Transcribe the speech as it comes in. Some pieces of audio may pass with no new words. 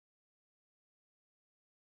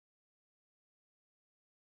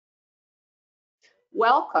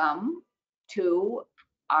Welcome to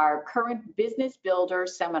our current Business Builder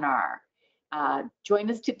seminar. Join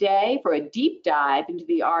us today for a deep dive into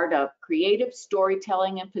the art of creative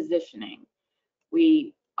storytelling and positioning.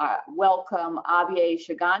 We welcome Javier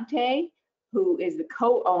Chagante, who is the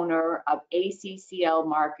co-owner of ACCL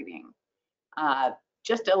Marketing.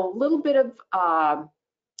 Just a little bit of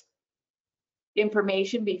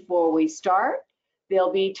information before we start. There'll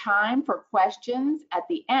be time for questions at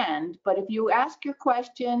the end, but if you ask your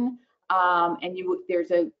question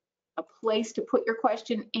there's a place to put your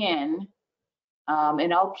question in,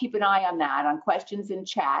 and I'll keep an eye on that, on questions in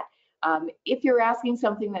chat. If you're asking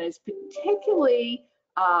something that is particularly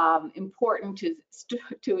important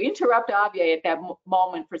to interrupt Javier at that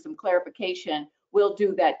moment for some clarification, we'll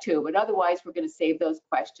do that too, but otherwise we're going to save those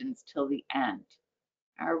questions till the end.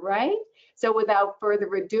 All right, so without further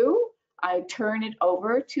ado, I turn it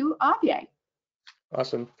over to Javier.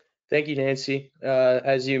 Awesome. Thank you, Nancy.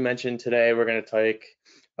 As you mentioned today, we're going to take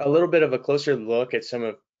a little bit of a closer look at some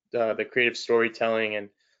of the creative storytelling and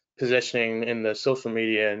positioning in the social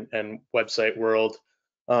media and website world,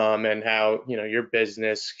 and how your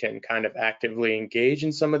business can kind of actively engage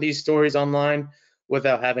in some of these stories online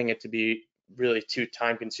without having it to be really too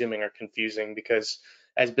time consuming or confusing, because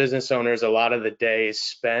as business owners, a lot of the day is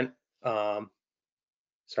spent,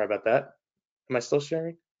 sorry about that. Am I still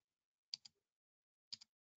sharing?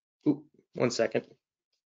 Ooh, 1 second.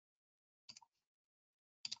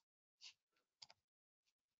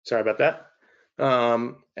 Sorry about that.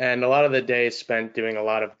 And a lot of the day is spent doing a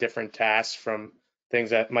lot of different tasks, from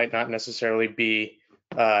things that might not necessarily be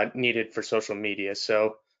needed for social media.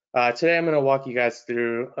 So today I'm going to walk you guys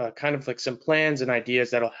through kind of like some plans and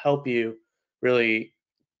ideas that'll help you really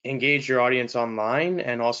engage your audience online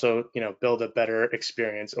and also build a better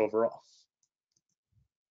experience overall.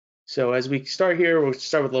 So as we start here, we'll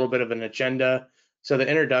start with a little bit of an agenda. So the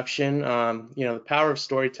introduction, the power of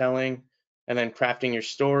storytelling, and then crafting your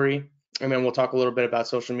story. And then we'll talk a little bit about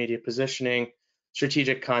social media positioning,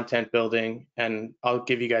 strategic content building, and I'll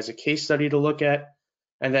give you guys a case study to look at.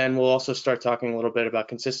 And then we'll also start talking a little bit about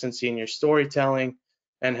consistency in your storytelling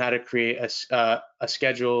and how to create a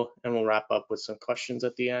schedule, and we'll wrap up with some questions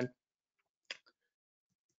at the end.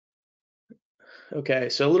 Okay,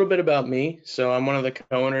 so a little bit about me. So I'm one of the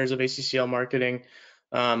co-owners of ACCL Marketing.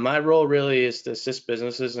 My role really is to assist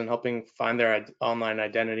businesses in helping find their online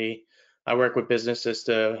identity. I work with businesses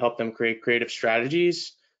to help them create creative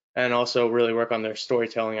strategies and also really work on their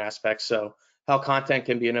storytelling aspects. So how content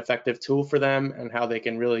can be an effective tool for them and how they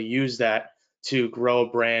can really use that to grow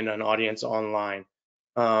a brand and audience online.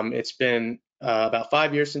 It's been about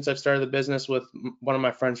 5 years since I've started the business with one of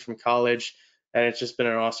my friends from college, and it's just been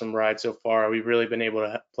an awesome ride so far. We've really been able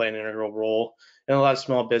to play an integral role in a lot of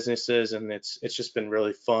small businesses, and it's just been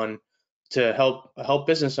really fun to help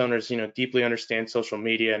business owners, deeply understand social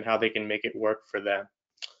media and how they can make it work for them.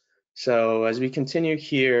 So as we continue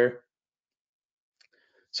here,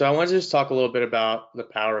 so I wanted to just talk a little bit about the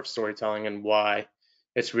power of storytelling and why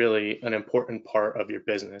it's really an important part of your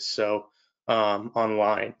business. So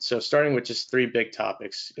online. So starting with just 3 big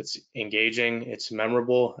topics: it's engaging, it's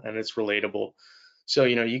memorable, and it's relatable. So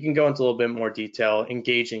you can go into a little bit more detail.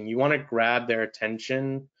 Engaging, you want to grab their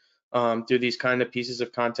attention through these kind of pieces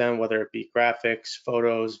of content, whether it be graphics,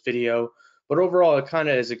 photos, video. But overall, it kind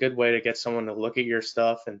of is a good way to get someone to look at your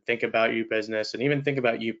stuff and think about your business and even think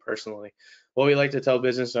about you personally. What we like to tell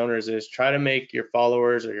business owners is try to make your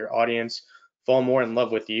followers or your audience fall more in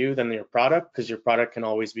love with you than your product, because your product can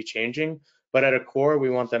always be changing. But at a core, we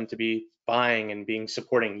want them to be buying and being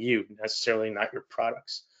supporting you, necessarily not your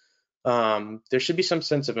products. There should be some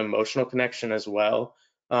sense of emotional connection as well.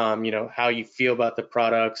 How you feel about the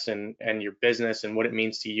products and your business and what it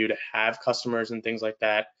means to you to have customers and things like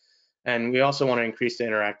that. And we also want to increase the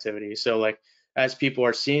interactivity. So like as people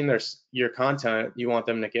are seeing your content, you want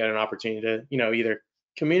them to get an opportunity to, either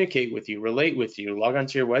communicate with you, relate with you, log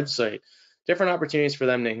onto your website, different opportunities for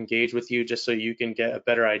them to engage with you, just so you can get a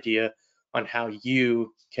better idea on how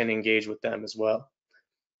you can engage with them as well.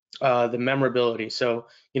 The memorability. So,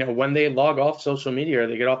 when they log off social media or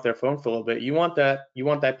they get off their phone for a little bit, you want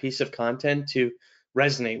that piece of content to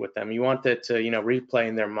resonate with them. You want that to, replay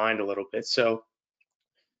in their mind a little bit. So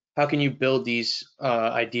how can you build these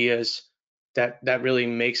ideas that really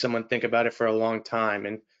make someone think about it for a long time,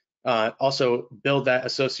 and also build that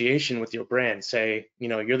association with your brand? Say,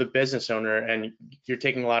 you're the business owner and you're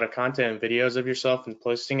taking a lot of content and videos of yourself and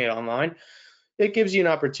posting it online. It gives you an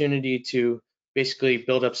opportunity to basically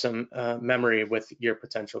build up some memory with your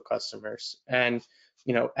potential customers. And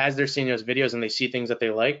as they're seeing those videos and they see things that they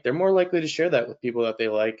like, they're more likely to share that with people that they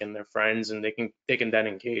like and their friends, and they can then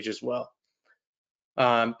engage as well.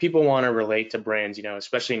 People want to relate to brands,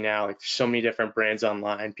 especially now, like there's so many different brands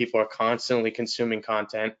online. People are constantly consuming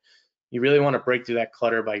content. You really want to break through that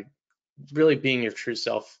clutter by really being your true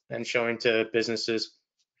self and showing to businesses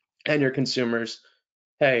and your consumers,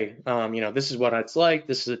 hey, this is what it's like.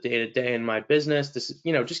 This is a day to day in my business. This is,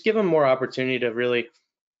 just give them more opportunity to really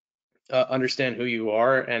understand who you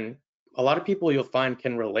are. And a lot of people you'll find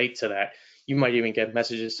can relate to that. You might even get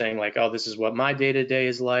messages saying like, oh, this is what my day to day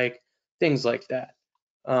is like, things like that.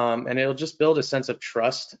 And it'll just build a sense of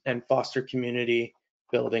trust and foster community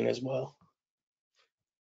building as well.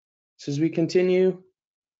 So as we continue,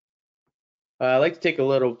 I like to take a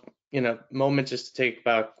little, moment just to take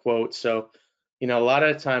about quotes. So, a lot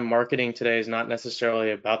of the time marketing today is not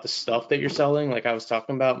necessarily about the stuff that you're selling, like I was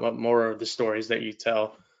talking about, but more of the stories that you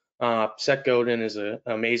tell. Seth Godin is an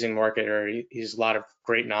amazing marketer. He's a lot of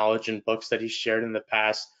great knowledge and books that he's shared in the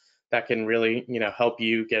past that can really, help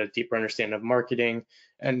you get a deeper understanding of marketing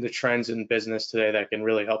and the trends in business today that can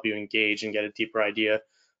really help you engage and get a deeper idea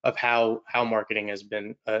of how marketing has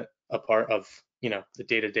been a part of, the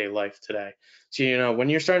day-to-day life today. So, when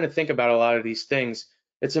you're starting to think about a lot of these things,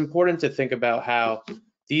 it's important to think about how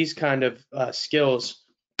these kind of skills,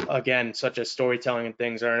 again, such as storytelling and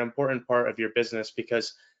things, are an important part of your business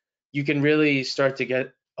because you can really start to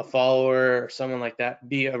get a follower or someone like that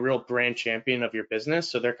be a real brand champion of your business.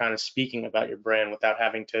 So they're kind of speaking about your brand without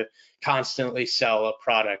having to constantly sell a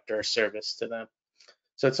product or a service to them.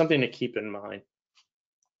 So it's something to keep in mind.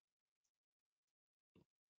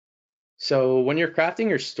 So when you're crafting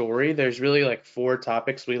your story, there's really like 4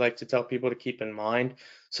 topics we like to tell people to keep in mind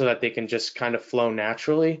so that they can just kind of flow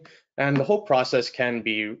naturally. And the whole process can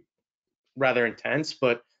be rather intense,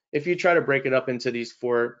 but if you try to break it up into these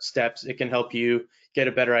 4 steps, it can help you get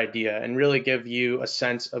a better idea and really give you a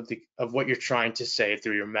sense of what you're trying to say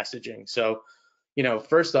through your messaging. So,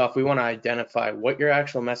 first off, we want to identify what your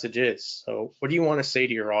actual message is. So what do you want to say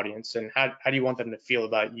to your audience, and how do you want them to feel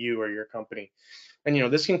about you or your company? And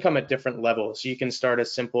this can come at different levels. You can start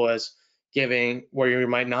as simple as giving where you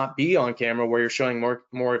might not be on camera, where you're showing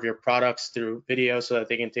more of your products through video so that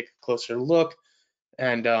they can take a closer look.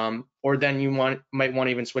 And or then you might want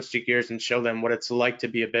to even switch to gears and show them what it's like to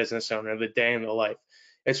be a business owner, the day in the life.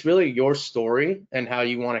 It's really your story and how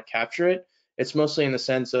you want to capture it. It's mostly in the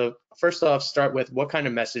sense of, first off, start with what kind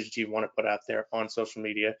of message do you want to put out there on social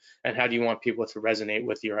media, and how do you want people to resonate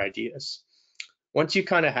with your ideas? Once you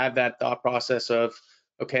kind of have that thought process of,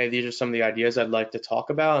 okay, these are some of the ideas I'd like to talk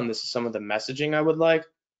about, and this is some of the messaging I would like,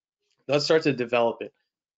 let's start to develop it.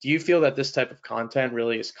 Do you feel that this type of content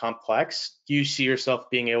really is complex? Do you see yourself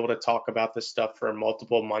being able to talk about this stuff for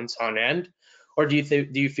multiple months on end? Or do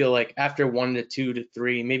you feel like after 1 to 2 to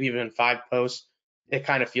 3, maybe even 5 posts, it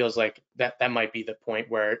kind of feels like that might be the point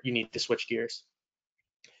where you need to switch gears?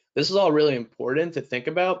 This is all really important to think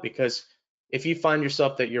about because if you find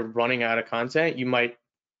yourself that you're running out of content, you might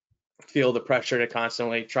feel the pressure to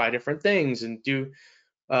constantly try different things and do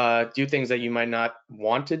things that you might not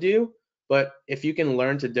want to do. But if you can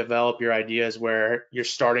learn to develop your ideas where you're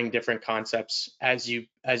starting different concepts as you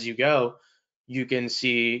go, you can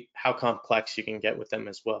see how complex you can get with them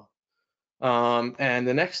as well. And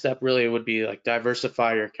the next step really would be like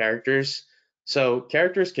diversify your characters. So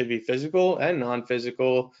characters could be physical and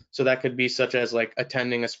non-physical. So that could be such as like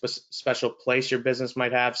attending a special place your business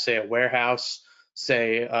might have, say a warehouse,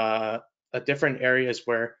 say a different areas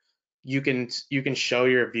where you can show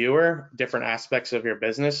your viewer different aspects of your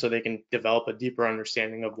business so they can develop a deeper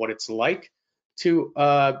understanding of what it's like to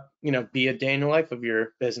be a day in the life of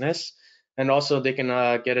your business, and also they can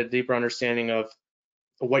get a deeper understanding of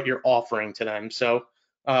what you're offering to them. So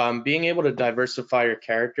being able to diversify your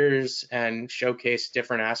characters and showcase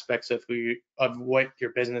different aspects of of what your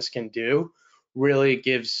business can do really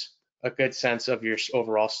gives a good sense of your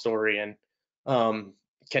overall story, and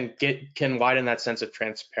can widen that sense of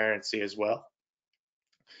transparency as well.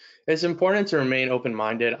 It's important to remain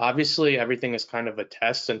open-minded. Obviously, everything is kind of a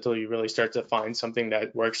test until you really start to find something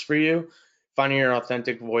that works for you. Finding your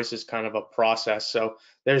authentic voice is kind of a process. So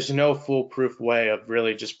there's no foolproof way of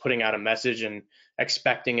really just putting out a message and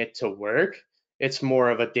expecting it to work. It's more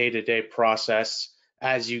of a day-to-day process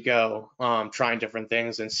as you go, trying different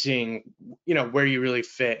things and seeing, where you really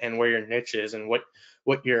fit and where your niche is and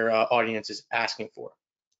what your audience is asking for.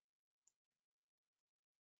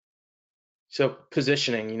 So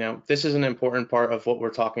positioning, this is an important part of what we're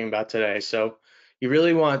talking about today. So you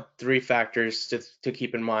really want 3 factors to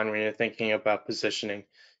keep in mind when you're thinking about positioning.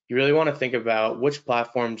 You really want to think about which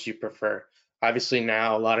platforms you prefer. Obviously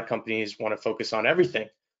now a lot of companies want to focus on everything,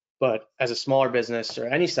 but as a smaller business or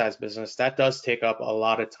any size business, that does take up a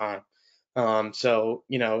lot of time. So,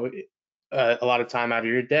 a lot of time out of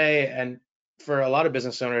your day. And for a lot of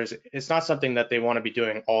business owners, it's not something that they want to be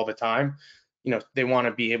doing all the time. They want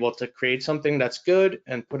to be able to create something that's good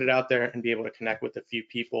and put it out there and be able to connect with a few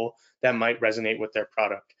people that might resonate with their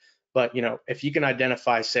product. But if you can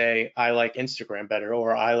identify, say, I like Instagram better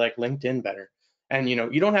or I like LinkedIn better, and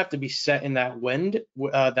you don't have to be set in that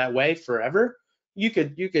way forever. You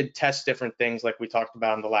could test different things like we talked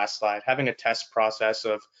about in the last slide, having a test process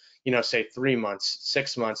of say 3 months,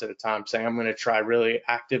 6 months at a time, saying I'm going to try really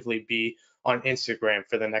actively be on Instagram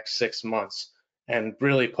for the next 6 months and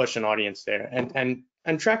really push an audience there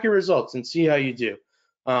and track your results and see how you do.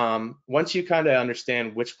 Once you kind of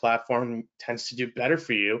understand which platform tends to do better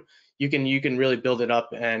for you, you can really build it up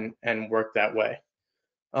and work that way.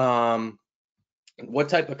 What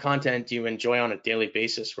type of content do you enjoy on a daily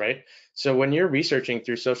basis, right? So when you're researching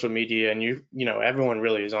through social media, and everyone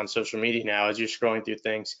really is on social media now as you're scrolling through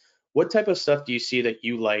things, what type of stuff do you see that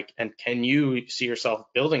you like, and can you see yourself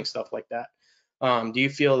building stuff like that? Do you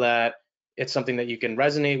feel that it's something that you can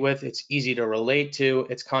resonate with, it's easy to relate to,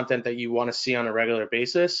 it's content that you want to see on a regular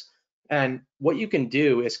basis? And what you can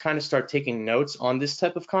do is kind of start taking notes on this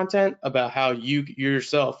type of content about how you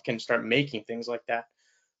yourself can start making things like that.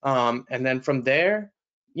 And then from there,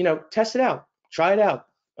 test it out, try it out,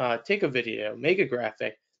 take a video, make a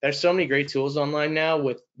graphic. There's so many great tools online now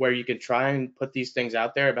with where you can try and put these things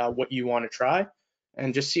out there about what you want to try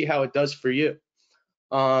and just see how it does for you.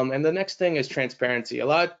 And the next thing is transparency. A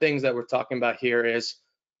lot of things that we're talking about here is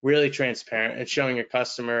really transparent and showing your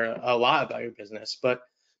customer a lot about your business. But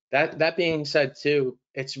that being said too,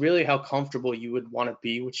 it's really how comfortable you would want to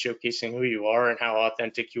be with showcasing who you are and how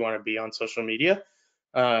authentic you want to be on social media.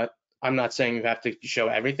 Uh, I'm not saying you have to show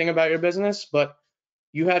everything about your business, but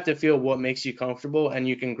you have to feel what makes you comfortable and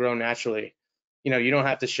you can grow naturally. You don't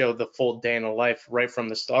have to show the full day in the life right from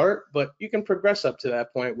the start, but you can progress up to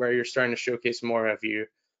that point where you're starting to showcase more of you,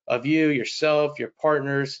 yourself, your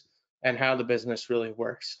partners, and how the business really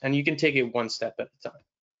works. And you can take it one step at a time.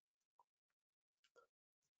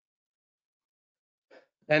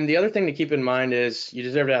 And the other thing to keep in mind is you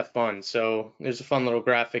deserve to have fun. So there's a fun little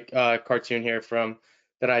graphic cartoon here from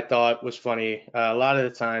that I thought was funny. A lot of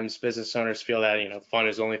the times, business owners feel that fun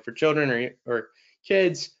is only for children or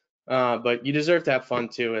kids, but you deserve to have fun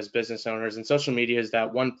too as business owners. And social media is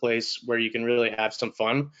that one place where you can really have some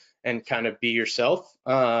fun and kind of be yourself.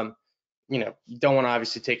 You don't want to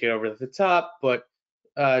obviously take it over the top, but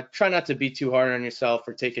try not to be too hard on yourself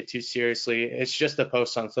or take it too seriously. It's just a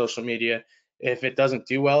post on social media. If it doesn't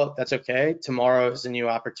do well, that's okay. Tomorrow is a new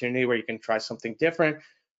opportunity where you can try something different,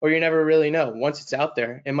 or you never really know. Once it's out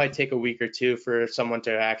there, it might take a week or two for someone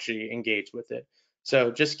to actually engage with it.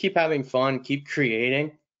 So just keep having fun, keep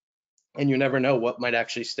creating, and you never know what might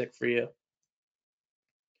actually stick for you.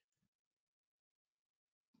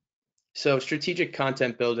 So strategic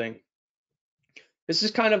content building. This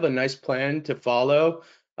is kind of a nice plan to follow,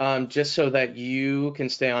 just so that you can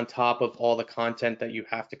stay on top of all the content that you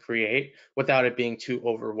have to create without it being too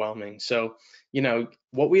overwhelming. So,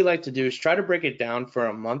 what we like to do is try to break it down for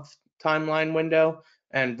a month timeline window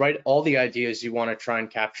and write all the ideas you want to try and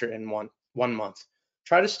capture in one month.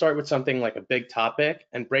 Try to start with something like a big topic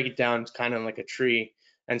and break it down kind of like a tree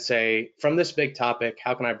and say, from this big topic,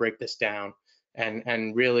 how can I break this down?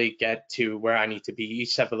 And really get to where I need to be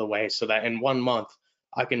each step of the way so that in one month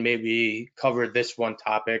I can maybe cover this one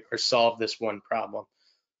topic or solve this one problem.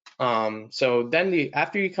 So then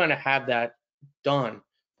after you kind of have that done,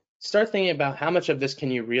 start thinking about how much of this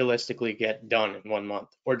can you realistically get done in one month,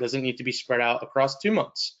 or does it need to be spread out across 2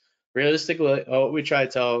 months? Realistically, what we try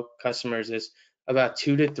to tell customers is about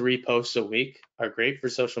 2 to 3 posts a week are great for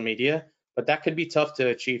social media, but that could be tough to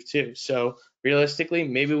achieve too. So realistically,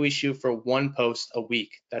 maybe we shoot for one post a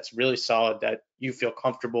week that's really solid that you feel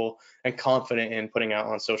comfortable and confident in putting out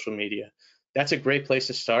on social media. That's a great place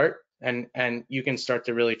to start, and you can start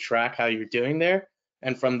to really track how you're doing there,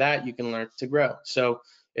 and from that you can learn to grow. So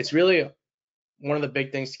it's really one of the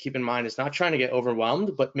big things to keep in mind is not trying to get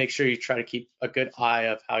overwhelmed, but make sure you try to keep a good eye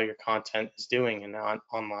of how your content is doing and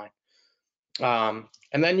online.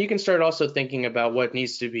 And then you can start also thinking about what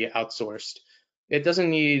needs to be outsourced. It doesn't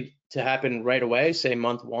need to happen right away, say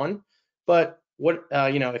month one, but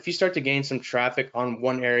if you start to gain some traffic on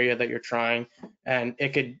one area that you're trying, and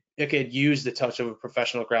it could use the touch of a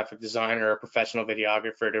professional graphic designer or a professional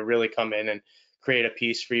videographer to really come in and create a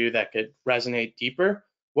piece for you that could resonate deeper.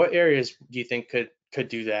 What areas do you think could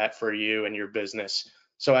do that for you and your business?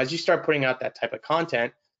 So as you start putting out that type of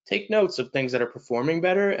content, take notes of things that are performing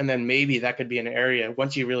better, and then maybe that could be an area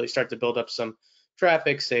once you really start to build up some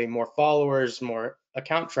traffic, say more followers, more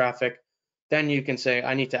account traffic, then you can say,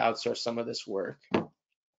 I need to outsource some of this work.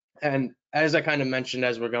 And as I kind of mentioned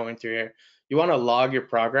as we're going through here, you want to log your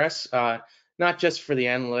progress, not just for the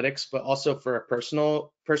analytics, but also for a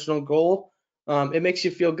personal goal. It makes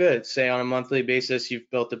you feel good. Say on a monthly basis, you've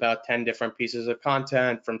built about 10 different pieces of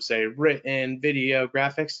content from say written, video,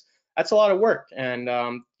 graphics. That's a lot of work,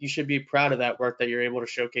 and you should be proud of that work that you're able to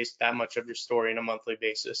showcase that much of your story on a monthly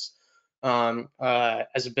basis. As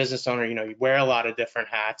a business owner, you wear a lot of different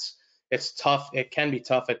hats. It's tough. It can be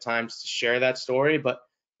tough at times to share that story, but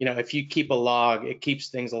if you keep a log, it keeps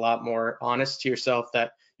things a lot more honest to yourself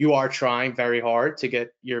that you are trying very hard to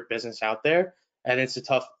get your business out there. And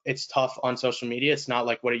it's tough on social media. It's not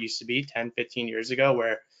like what it used to be 10, 15 years ago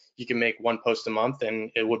where you can make one post a month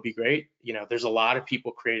and it would be great. There's a lot of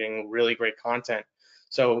people creating really great content.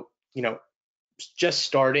 So, just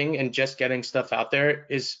starting and just getting stuff out there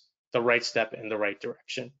is the right step in the right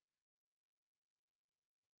direction.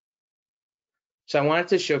 So I wanted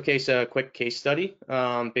to showcase a quick case study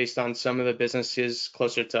based on some of the businesses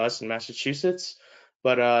closer to us in Massachusetts.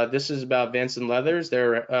 But this is about Vanson Leathers.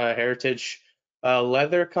 They're a heritage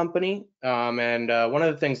leather company. And one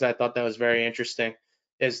of the things that I thought that was very interesting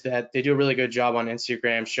is that they do a really good job on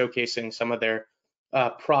Instagram showcasing some of their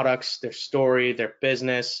products, their story, their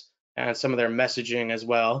business, and some of their messaging as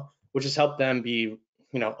well, which has helped them be,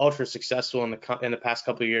 ultra successful in the past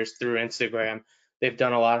couple of years through Instagram. They've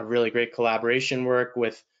done a lot of really great collaboration work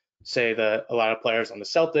with, say, a lot of players on the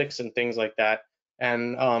Celtics and things like that.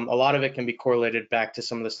 And a lot of it can be correlated back to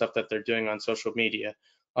some of the stuff that they're doing on social media.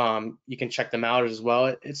 You can check them out as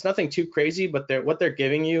well. It's nothing too crazy, but what they're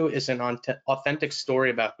giving you is an authentic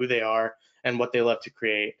story about who they are and what they love to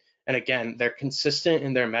create. And again, they're consistent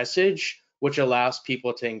in their message, which allows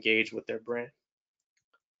people to engage with their brand.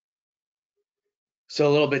 So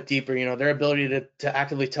a little bit deeper, their ability to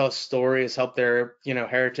actively tell a story has helped their,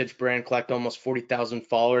 heritage brand collect almost 40,000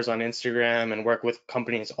 followers on Instagram and work with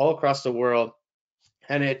companies all across the world.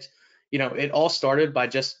 And it all started by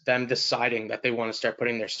just them deciding that they want to start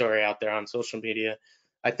putting their story out there on social media.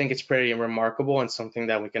 I think it's pretty remarkable and something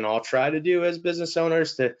that we can all try to do as business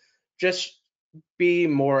owners to just be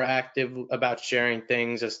more active about sharing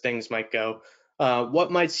things as things might go.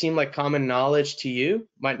 What might seem like common knowledge to you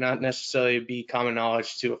might not necessarily be common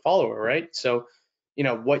knowledge to a follower, right? So,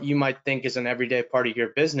 what you might think is an everyday part of your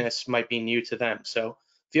business might be new to them. So,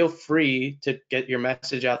 feel free to get your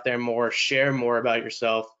message out there more, share more about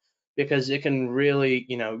yourself, because it can really,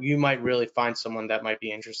 you might really find someone that might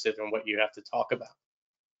be interested in what you have to talk about.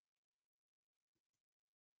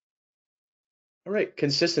 All right,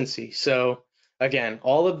 consistency. So again,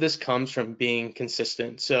 all of this comes from being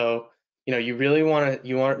consistent. So, you really want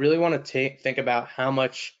to think about how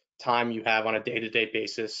much time you have on a day-to-day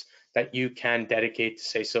basis that you can dedicate to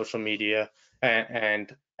say social media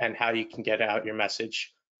and how you can get out your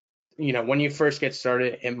message. When you first get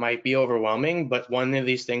started, it might be overwhelming, but one of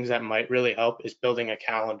these things that might really help is building a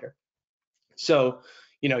calendar. So,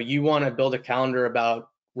 you want to build a calendar about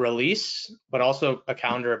release, but also a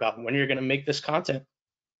calendar about when you're going to make this content.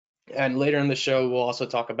 And later in the show, we'll also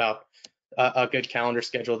talk about a good calendar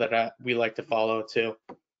schedule that we like to follow too.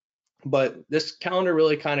 But this calendar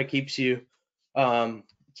really kind of keeps you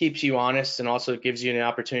honest and also gives you an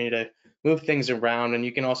opportunity to move things around, and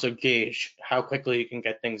you can also gauge how quickly you can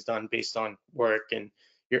get things done based on work and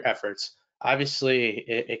your efforts. Obviously,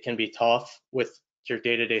 it can be tough with your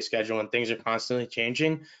day-to-day schedule and things are constantly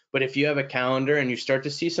changing, but if you have a calendar and you start to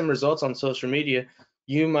see some results on social media,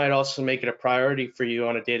 you might also make it a priority for you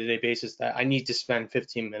on a day-to-day basis that I need to spend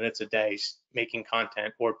 15 minutes a day making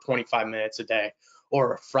content, or 25 minutes a day,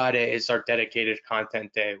 or Friday is our dedicated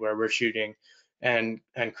content day where we're shooting and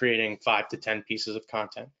creating 5 to 10 pieces of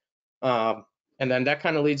content. And then that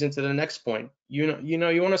kind of leads into the next point. You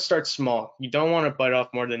want to start small. You don't want to bite off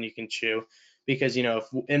more than you can chew, because if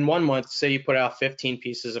in 1 month, say you put out 15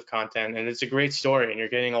 pieces of content and it's a great story and you're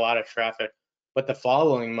getting a lot of traffic, but the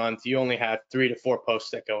following month you only have 3 to 4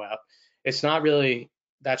 posts that go out. It's not really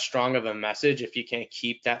that strong of a message if you can't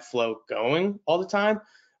keep that flow going all the time.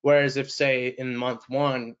 Whereas if, say, in month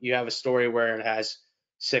 1 you have a story where it has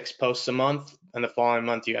 6 posts a month, and the following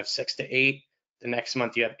month you have 6 to 8, the next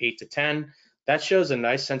month you have 8 to 10, that shows a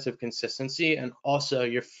nice sense of consistency, and also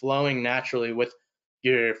you're flowing naturally with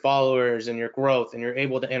your followers and your growth, and you're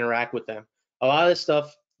able to interact with them. A lot of the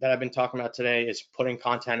stuff that I've been talking about today is putting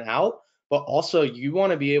content out, but also you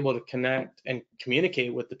want to be able to connect and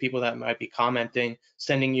communicate with the people that might be commenting,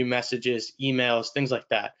 sending you messages, emails, things like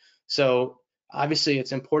that. So obviously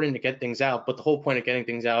it's important to get things out, but the whole point of getting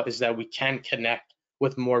things out is that we can connect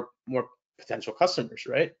with more potential customers,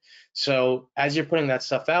 right? So as you're putting that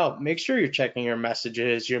stuff out, make sure you're checking your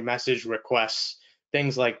messages, your message requests,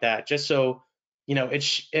 things like that, just so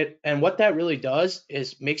and what that really does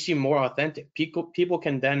is makes you more authentic. People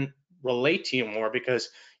can then relate to you more because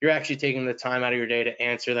you're actually taking the time out of your day to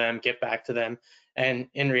answer them, get back to them. And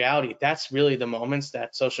in reality, that's really the moments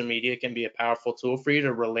that social media can be a powerful tool for you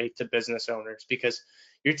to relate to business owners, because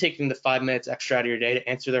you're taking the 5 minutes extra out of your day to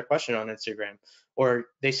answer their question on Instagram, or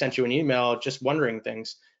they sent you an email just wondering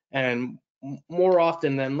things. And more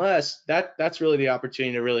often than less, that's really the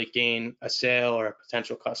opportunity to really gain a sale or a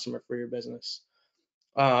potential customer for your business.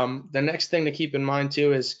 The next thing to keep in mind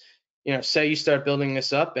too is, say you start building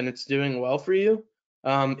this up and it's doing well for you.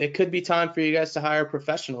 It could be time for you guys to hire a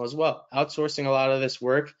professional as well. Outsourcing a lot of this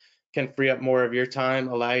work can free up more of your time,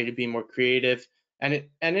 allow you to be more creative, and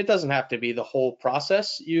it doesn't have to be the whole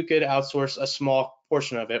process. You could outsource a small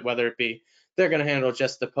portion of it, whether it be they're going to handle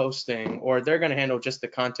just the posting, or they're going to handle just the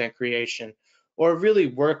content creation, or really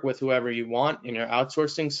work with whoever you want in your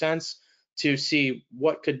outsourcing sense to see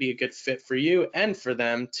what could be a good fit for you and for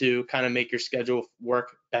them, to kind of make your schedule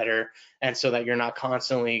work better, and so that you're not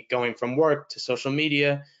constantly going from work to social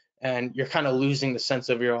media and you're kind of losing the sense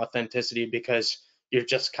of your authenticity because you're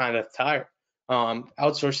just kind of tired.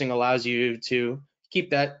 Outsourcing allows you to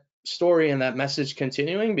keep that story and that message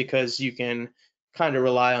continuing, because you can kind of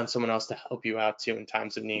rely on someone else to help you out too in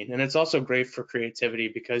times of need. And it's also great for creativity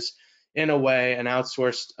because, in a way, an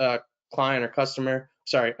outsourced client or customer,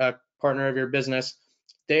 sorry, partner of your business,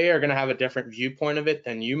 they are going to have a different viewpoint of it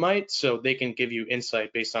than you might, so they can give you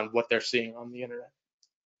insight based on what they're seeing on the internet.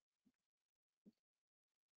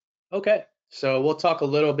 Okay, so we'll talk a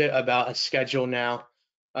little bit about a schedule now,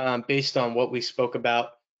 based on what we spoke about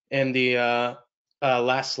in the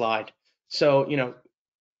last slide. So,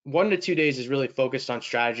 1 to 2 days is really focused on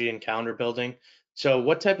strategy and calendar building. So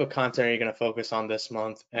what type of content are you going to focus on this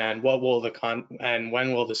month, and what will and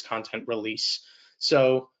when will this content release?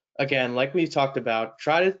 So again, like we talked about,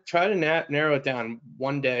 try to narrow it down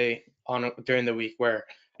one day during the week where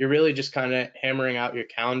you're really just kind of hammering out your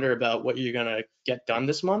calendar about what you're going to get done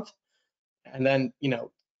this month. And then,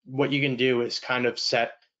 what you can do is kind of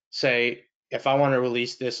say, if I want to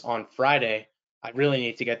release this on Friday, I really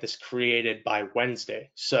need to get this created by Wednesday.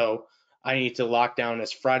 So I need to lock down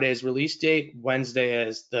as Friday's release date, Wednesday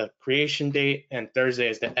as the creation date, and Thursday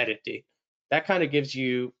as the edit date. That kind of gives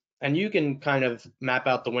you, and you can kind of map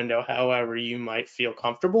out the window however you might feel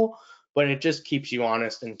comfortable, but it just keeps you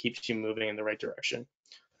honest and keeps you moving in the right direction.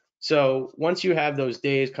 So once you have those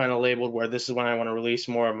days kind of labeled where this is when I want to release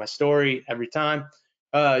more of my story every time,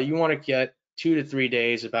 you want to get 2 to 3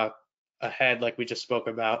 days about ahead, like we just spoke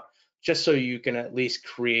about, just so you can at least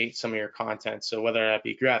create some of your content. So whether that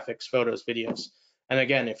be graphics, photos, videos. And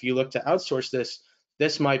again, if you look to outsource this,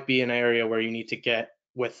 this might be an area where you need to get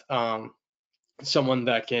with someone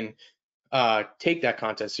that can take that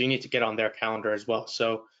content. So you need to get on their calendar as well.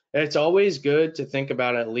 So it's always good to think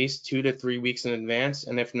about at least 2 to 3 weeks in advance,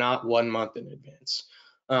 and if not, 1 month in advance.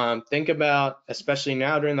 Think about, especially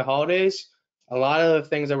now during the holidays, a lot of the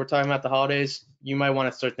things that we're talking about the holidays, you might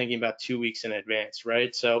want to start thinking about 2 weeks in advance,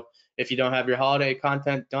 right? So if you don't have your holiday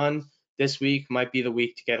content done, this week might be the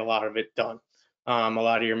week to get a lot of it done. A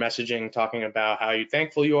lot of your messaging talking about how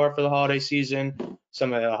thankful you are for the holiday season,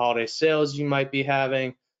 some of the holiday sales you might be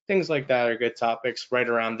having, things like that are good topics right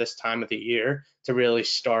around this time of the year to really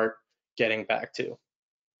start getting back to.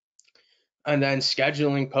 And then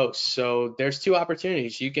scheduling posts. So there's two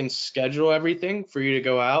opportunities. You can schedule everything for you to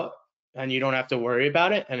go out and you don't have to worry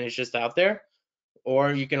about it and it's just out there.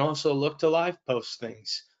 Or you can also look to live post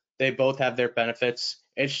things. They both have their benefits.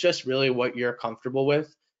 It's just really what you're comfortable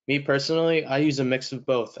with. Me personally, I use a mix of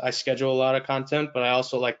both. I schedule a lot of content, but I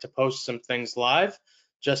also like to post some things live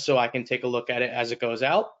just so I can take a look at it as it goes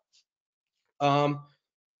out.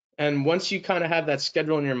 And once you kind of have that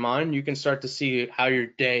schedule in your mind, you can start to see how your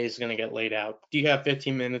day is going to get laid out. Do you have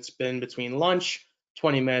 15 minutes in between lunch,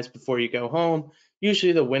 20 minutes before you go home?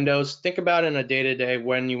 Usually the windows, think about in a day-to-day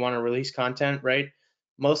when you want to release content, right?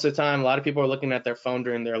 Most of the time, a lot of people are looking at their phone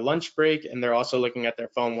during their lunch break, and they're also looking at their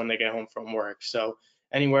phone when they get home from work. So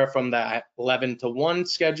anywhere from that 11 to 1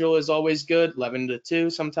 schedule is always good, 11 to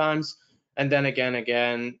 2 sometimes. And then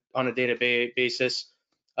again, on a day-to-day basis,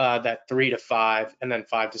 that 3 to 5 and then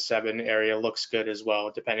 5 to 7 area looks good as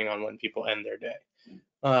well, depending on when people end their day.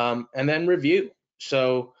 And then review.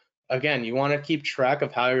 So again, you want to keep track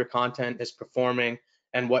of how your content is performing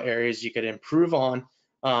and what areas you could improve on.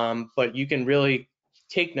 But you can really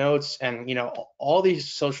take notes, and all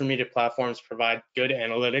these social media platforms provide good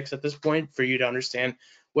analytics at this point for you to understand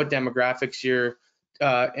what demographics you're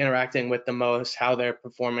interacting with the most, how they're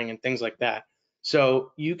performing, and things like that.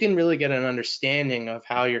 So you can really get an understanding of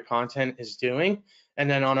how your content is doing, and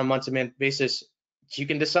then on a month-to-month basis, you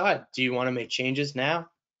can decide, do you want to make changes now?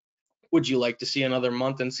 Would you like to see another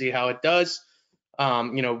month and see how it does? Do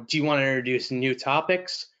you want to introduce new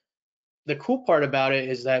topics? The cool part about it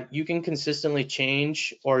is that you can consistently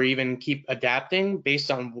change or even keep adapting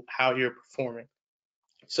based on how you're performing.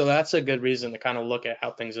 So that's a good reason to kind of look at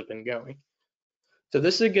how things have been going. So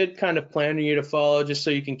this is a good kind of plan for you to follow just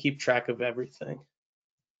so you can keep track of everything.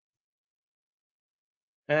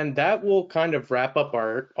 And that will kind of wrap up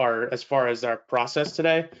our as far as our process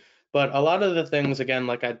today. But a lot of the things, again,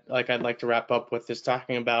 I'd like to wrap up with is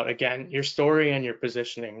talking about, again, your story and your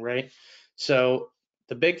positioning, right? So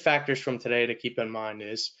the big factors from today to keep in mind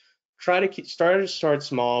is try to start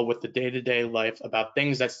small with the day-to-day life about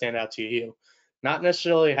things that stand out to you. Not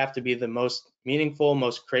necessarily have to be the most meaningful,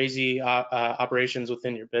 most crazy operations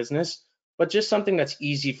within your business, but just something that's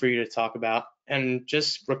easy for you to talk about and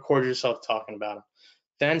just record yourself talking about it.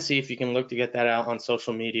 Then see if you can look to get that out on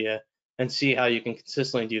social media and see how you can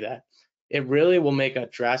consistently do that. It really will make a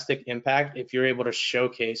drastic impact if you're able to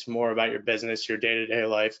showcase more about your business, your day-to-day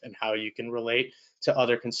life, and how you can relate to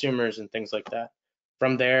other consumers and things like that.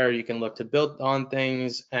 From there, you can look to build on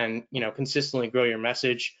things and consistently grow your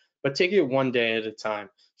message, but take it one day at a time.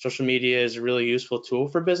 Social media is a really useful tool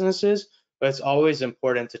for businesses, but it's always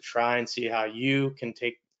important to try and see how you can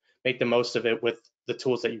make the most of it with the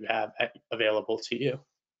tools that you have available to you.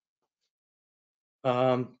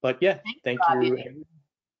 But yeah, Thanks, thank Robbie. you.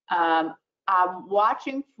 I'm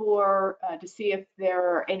watching for to see if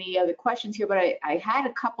there are any other questions here, but I had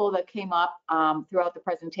a couple that came up throughout the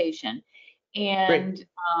presentation. Great.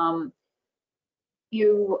 And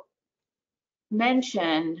you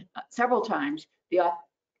mentioned several times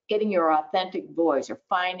getting your authentic voice or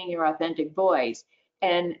finding your authentic voice.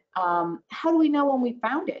 And how do we know when we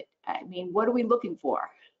found it? I mean, what are we looking for?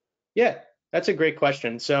 Yeah, that's a great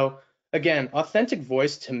question. So again, authentic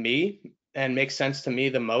voice to me and makes sense to me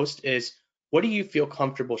the most is, what do you feel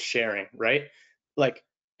comfortable sharing, right? Like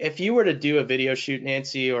if you were to do a video shoot,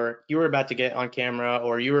 Nancy, or you were about to get on camera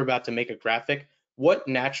or you were about to make a graphic, what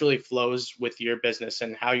naturally flows with your business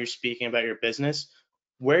and how you're speaking about your business?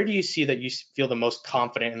 Where do you see that you feel the most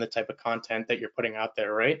confident in the type of content that you're putting out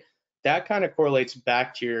there, right? That kind of correlates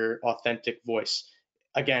back to your authentic voice.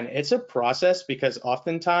 Again, it's a process because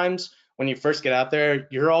oftentimes when you first get out there,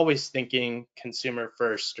 you're always thinking consumer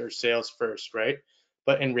first or sales first, right?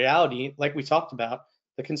 But in reality, like we talked about,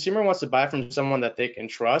 the consumer wants to buy from someone that they can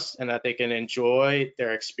trust and that they can enjoy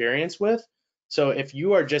their experience with. So if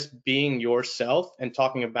you are just being yourself and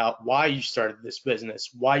talking about why you started this business,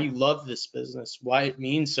 why you love this business, why it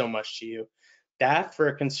means so much to you, that for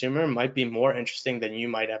a consumer might be more interesting than you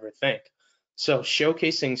might ever think. So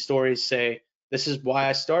showcasing stories, say, this is why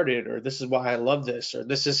I started, or this is why I love this, or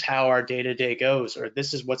this is how our day to day goes, or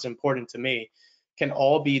this is what's important to me, can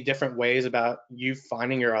all be different ways about you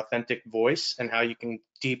finding your authentic voice and how you can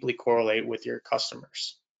deeply correlate with your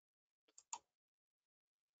customers.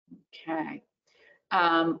 Okay.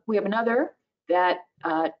 We have another that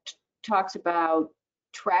talks about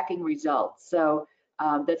tracking results. So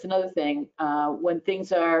that's another thing. When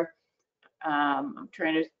things are, I'm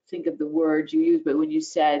trying to think of the words you use, but when you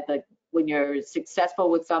said like when you're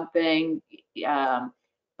successful with something, but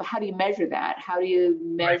how do you measure that? How do you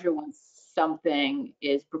measure when something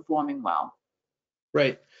is performing well?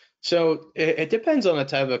 Right. So it depends on the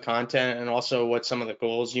type of content and also what some of the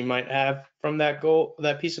goals you might have from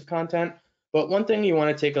that piece of content. But one thing you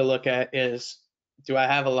want to take a look at is, do I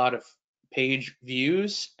have a lot of page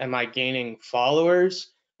views? Am I gaining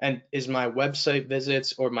followers? And is my website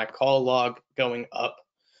visits or my call log going up?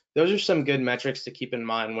 Those are some good metrics to keep in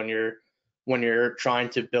mind when you're trying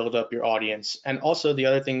to build up your audience. And also the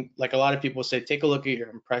other thing, like a lot of people say, take a look at your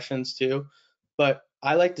impressions too. But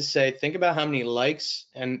I like to say, think about how many likes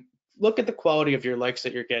and look at the quality of your likes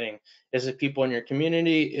that you're getting. Is it people in your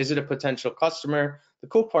community? Is it a potential customer? The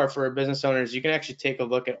cool part for a business owner is you can actually take a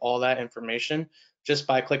look at all that information just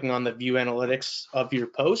by clicking on the view analytics of your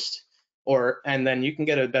post, and then you can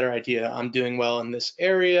get a better idea. I'm doing well in this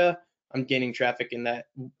area. I'm gaining traffic in that.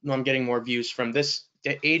 I'm getting more views from this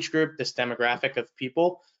age group, this demographic of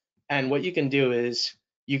people. And what you can do is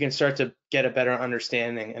you can start to get a better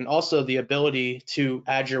understanding. And also the ability to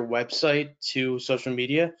add your website to social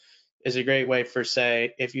media is a great way for,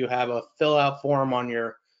 say, if you have a fill out form on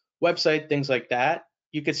your website, things like that,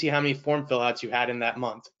 you could see how many form fill outs you had in that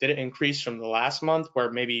month. Did it increase from the last month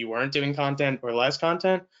where maybe you weren't doing content or less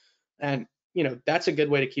content? And that's a good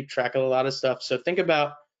way to keep track of a lot of stuff. So think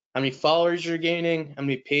about how many followers you're gaining, how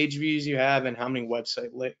many page views you have, and how many website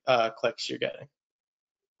clicks you're getting.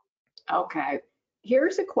 Okay.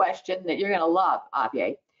 Here's a question that you're going to love,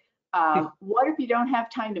 Abhay. What if you don't have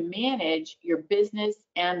time to manage your business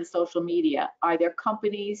and the social media? Are there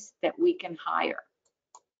companies that we can hire?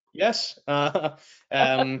 Yes, if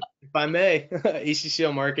I may,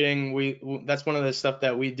 ACCL marketing, that's one of the stuff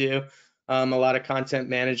that we do, a lot of content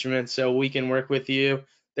management, so we can work with you.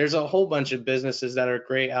 There's a whole bunch of businesses that are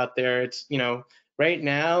great out there. It's, right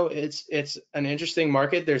now it's an interesting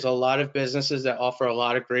market. There's a lot of businesses that offer a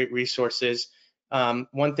lot of great resources.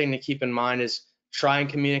 One thing to keep in mind is try and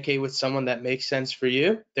communicate with someone that makes sense for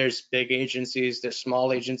you. There's big agencies, there's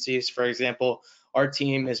small agencies. For example, our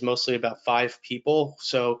team is mostly about 5 people.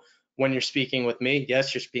 So when you're speaking with me,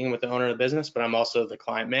 yes, you're speaking with the owner of the business, but I'm also the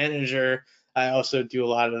client manager. I also do a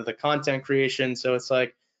lot of the content creation. So it's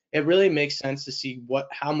like, it really makes sense to see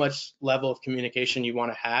how much level of communication you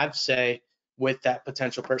want to have, say, with that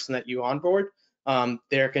potential person that you onboard.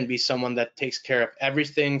 There can be someone that takes care of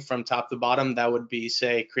everything from top to bottom. That would be,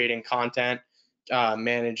 say, creating content,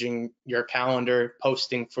 managing your calendar,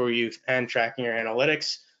 posting for you, and tracking your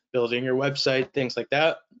analytics, building your website, things like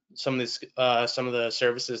that. Some of the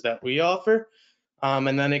services that we offer.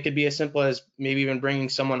 And then it could be as simple as maybe even bringing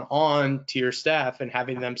someone on to your staff and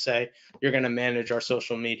having them say, you're going to manage our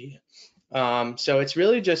social media. So it's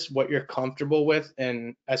really just what you're comfortable with,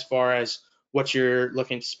 and as far as what you're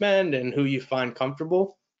looking to spend and who you find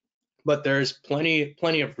comfortable. But there's plenty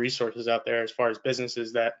of resources out there as far as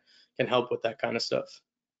businesses that can help with that kind of stuff.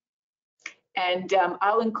 And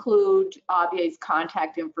I'll include Avier's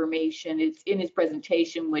contact information. It's in his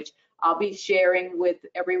presentation, which I'll be sharing with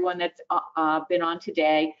everyone that's been on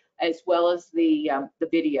today, as well as the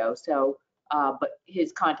video. So, but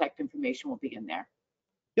his contact information will be in there.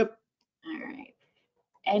 Yep. All right.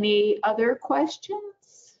 Any other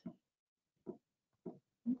questions?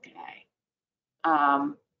 Okay.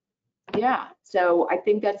 Yeah, so I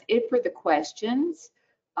think that's it for the questions.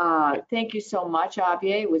 Thank you so much,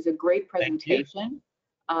 Avier. It was a great Thank you. presentation.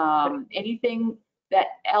 Anything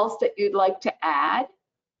else that you'd like to add?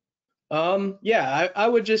 Yeah, I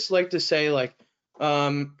would just like to say, like,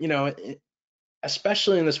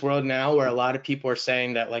 especially in this world now where a lot of people are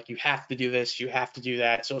saying that, like, you have to do this, you have to do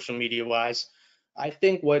that, social media wise. I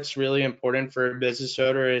think what's really important for a business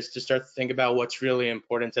owner is to start to think about what's really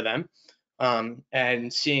important to them,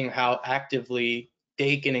 and seeing how actively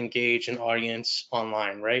they can engage an audience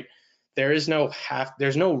online, right? There's no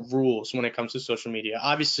rules when it comes to social media.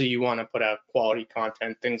 Obviously, you want to put out quality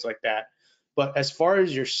content, things like that. But as far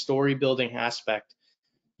as your story building aspect,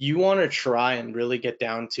 you want to try and really get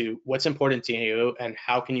down to what's important to you and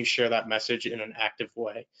how can you share that message in an active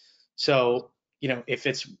way. So, if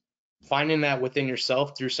it's finding that within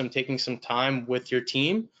yourself through taking some time with your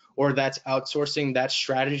team, or that's outsourcing that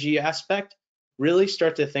strategy aspect, really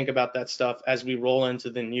start to think about that stuff as we roll into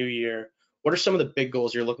the new year. What are some of the big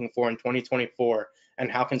goals you're looking for in 2024,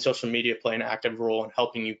 and how can social media play an active role in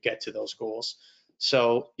helping you get to those goals?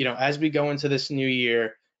 So, as we go into this new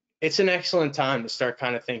year, it's an excellent time to start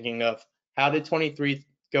kind of thinking of, how did 23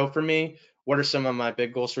 go for me? What are some of my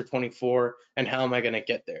big goals for 24, and how am I going to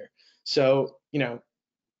get there? So,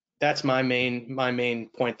 that's my main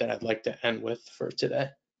point that I'd like to end with for today.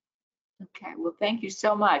 Okay, well, thank you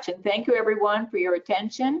so much. And thank you everyone for your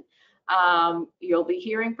attention. You'll be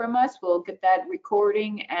hearing from us. We'll get that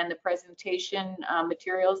recording and the presentation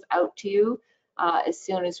materials out to you as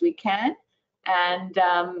soon as we can. And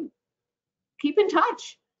keep in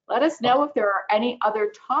touch. Let us know if there are any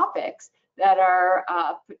other topics that are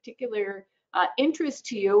of particular interest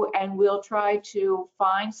to you, and we'll try to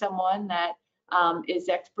find someone that is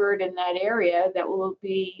expert in that area that will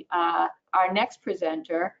be our next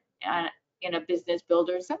presenter in a business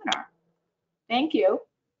builder seminar. Thank you,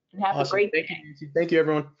 and have a Awesome. great Thank day. you, Nancy. Thank you,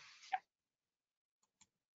 everyone.